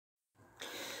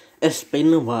It's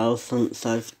been a while since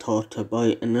I've talked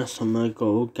about Inazuma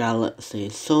Go Galaxy,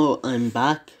 so I'm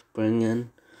back bringing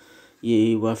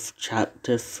you with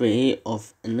Chapter 3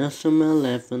 of Inazuma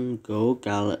 11 Go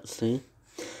Galaxy,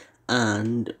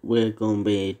 and we're going to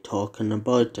be talking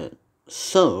about it.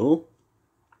 So,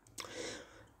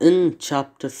 in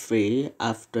Chapter 3,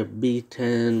 after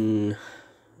beating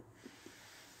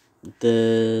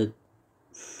the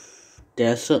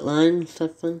Desert Lions, I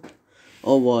think,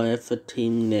 or whatever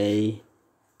team they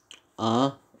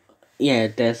are,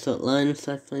 Desert Lions,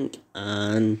 I think,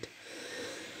 and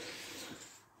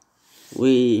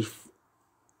we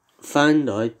find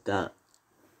out that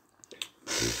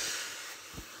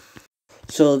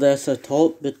so there's a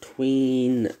talk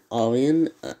between Orion,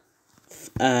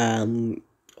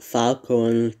 Falco,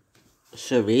 and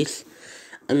Charisse,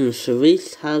 and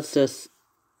Charisse has this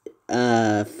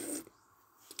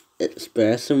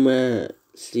expression where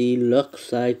she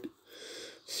looks like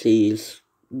she's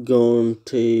going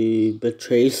to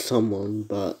betray someone,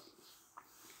 but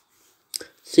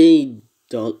she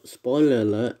don't. Spoiler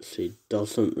alert, she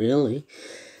doesn't really.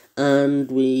 And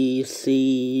we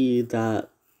see that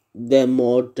the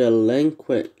more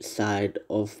delinquent side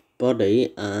of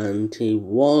Buddy, and he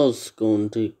was going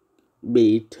to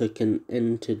be taken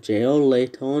into jail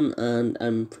later on, and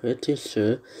I'm pretty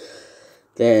sure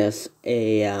there's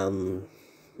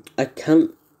I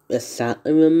can't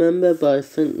exactly remember, but I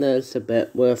think there's a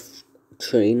bit with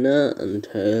Trina and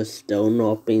her still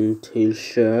not being too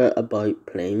sure about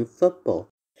playing football.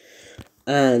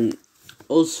 And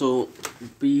also,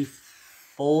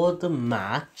 before the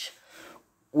match,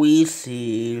 we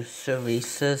see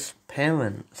Charissa's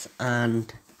parents,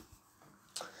 and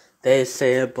they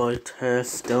say about her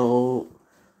still,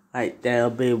 like,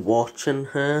 they'll be watching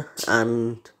her,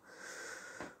 and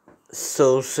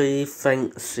so she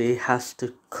thinks she has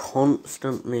to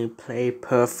constantly play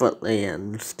perfectly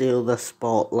and steal the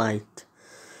spotlight.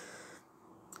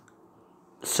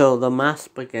 So the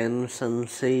match begins, and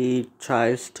she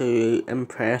tries to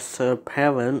impress her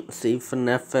parents even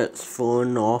if it's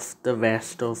throwing off the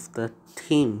rest of the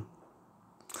team.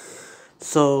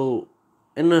 So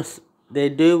they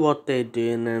do what they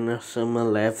do in Inazuma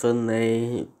 11.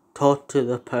 They talk to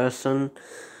the person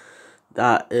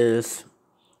that is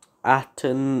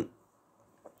acting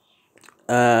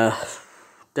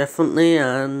differently,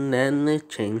 and then they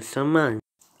change their mind.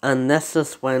 And this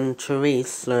is when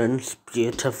Charisse learns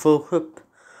Beautiful Hoop.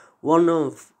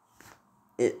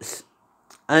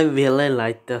 I really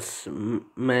like this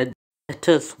med. It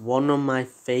is one of my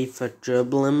favorite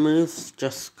dribbling moves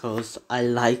just because I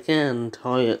like it and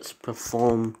how it's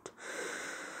performed.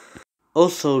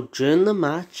 Also, during the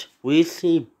match, we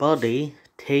see Buddy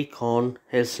take on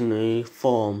his new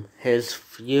form, his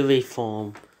Fury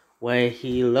form, where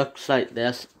he looks like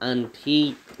this and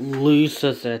he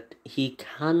loses it. He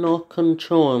cannot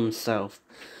control himself.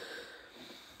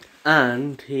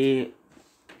 But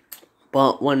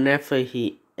whenever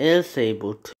he is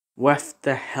able to, with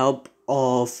the help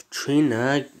of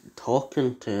Trina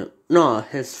talking to,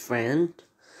 his friend,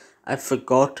 I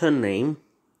forgot her name,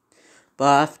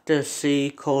 but after she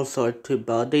calls out to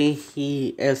Buddy, he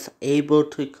is able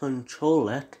to control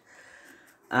it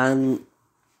and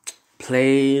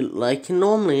play like he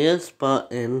normally is,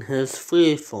 but in his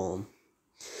free form.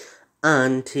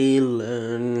 And he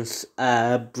learns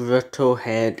a brutal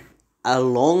head, a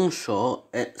long shot.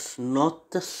 It's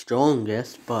not the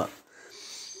strongest, but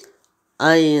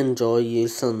I enjoy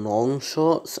using long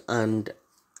shots, and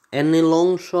any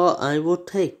long shot I will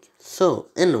take. So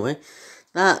anyway,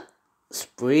 that's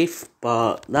brief,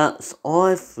 but that's all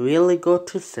I've really got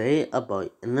to say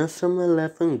about Inazuma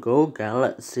 11 Go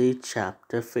Galaxy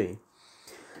Chapter 3.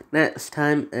 Next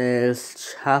time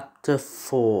is Chapter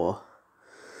 4.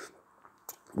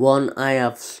 One I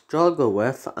have struggled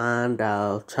with, and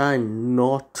I'll try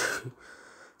not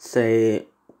to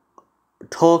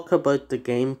talk about the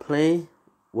gameplay,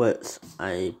 which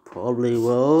I probably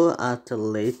will at a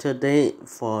later date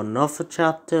for another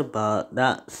chapter, but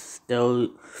that's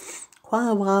still quite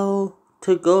a while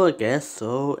to go, I guess.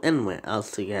 So anyway, I'll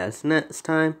see you guys next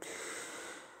time.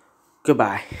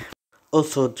 Goodbye.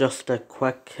 Also, just a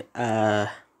quick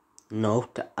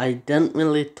note, I didn't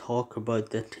really talk about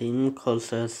the team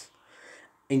because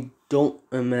I don't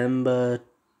remember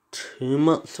too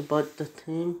much about the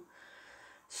team,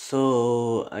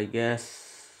 so I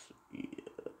guess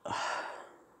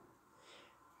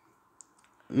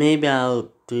maybe I'll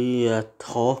do a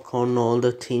talk on all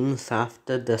the teams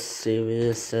after the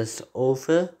series is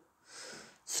over.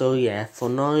 So yeah, for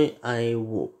now I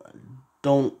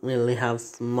don't really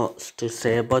have much to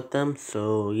say about them,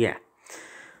 so yeah,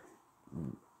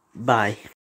 bye.